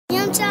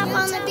Young Chop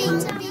on the beat. In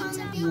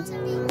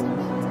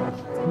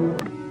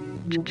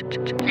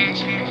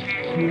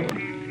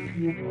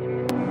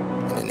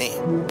the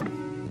name.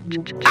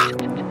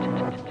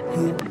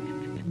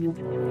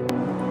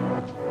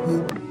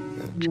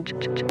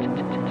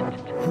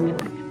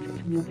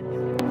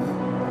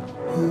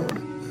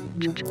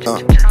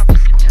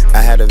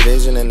 I had a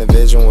vision, and the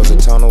vision was a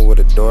tunnel with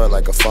a door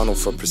like a funnel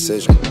for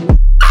precision.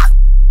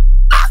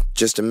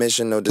 Just a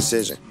mission, no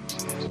decision.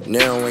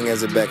 Narrowing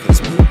as it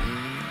beckons me.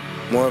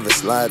 More of a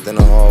slide than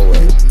a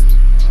hallway.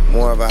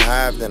 More of a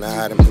hive than a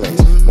hiding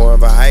place. More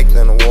of a hike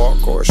than a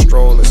walk or a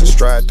stroll. It's a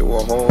stride through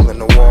a hole in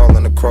the wall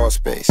in the crawl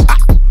space.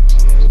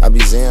 I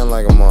be zen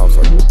like a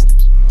motherfucker.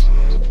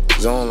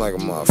 Zone like a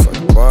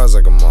motherfucker. Bars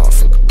like a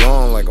motherfucker.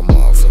 Gone like a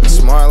motherfucker.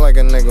 Smart like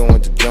a nigga.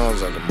 Went to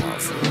Jones like a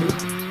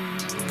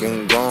motherfucker.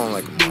 Getting gone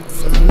like a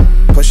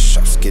motherfucker.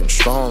 Push-ups getting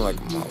strong like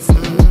a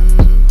motherfucker.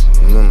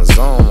 I'm in my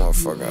zone,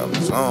 motherfucker. I'm in my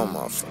zone,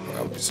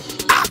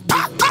 motherfucker.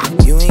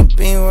 You ain't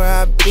been where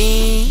I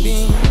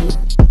been.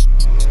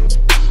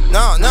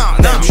 No.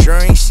 I'm sure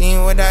ain't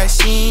seen what I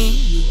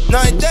seen.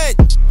 No, it did.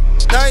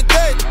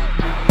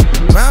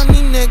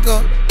 Roundy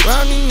nigga.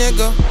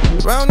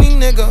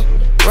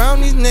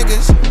 Round these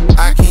niggas.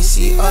 I can't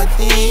see a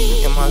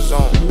thing in my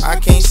zone. I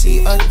can't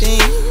see a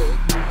thing.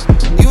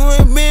 You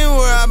ain't been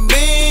where I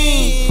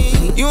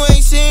been. You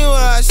ain't seen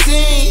what I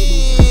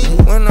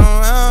seen. When I'm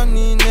around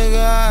these niggas,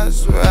 I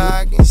swear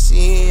I can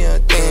see a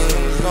thing.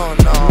 No,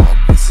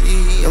 I can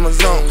see in my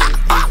zone.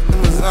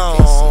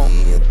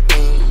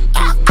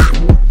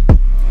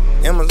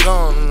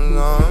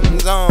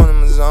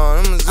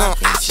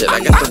 Shit, I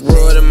got the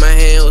world in my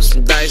hand with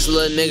some dice,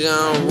 little nigga,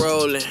 I'm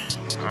rolling.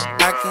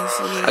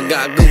 I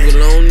got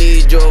Google, I don't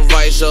need your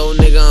advice, old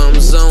nigga, I'm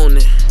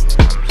zoning.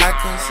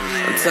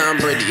 I'm Tom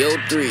Brady,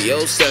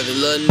 03, 07,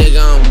 little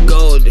nigga, I'm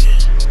golden.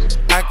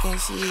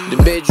 The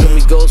bedroom,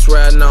 me ghost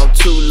riding out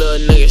too,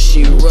 little nigga,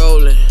 she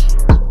rolling.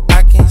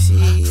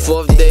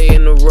 4th day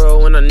in a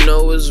row and I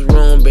know it's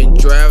wrong. Been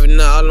driving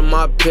all of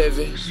my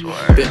pivots.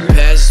 Been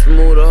passing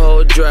smooth the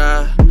whole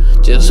drive.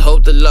 Just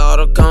hope the Lord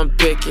will come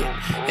pick it.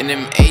 And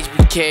them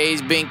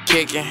HBKs been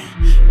kicking.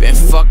 Been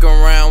fucking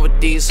around with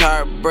these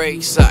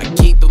heartbreaks. I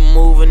keep it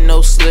moving,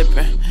 no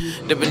slipping.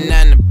 The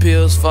banana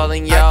pills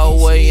falling y'all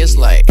way. It's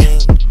like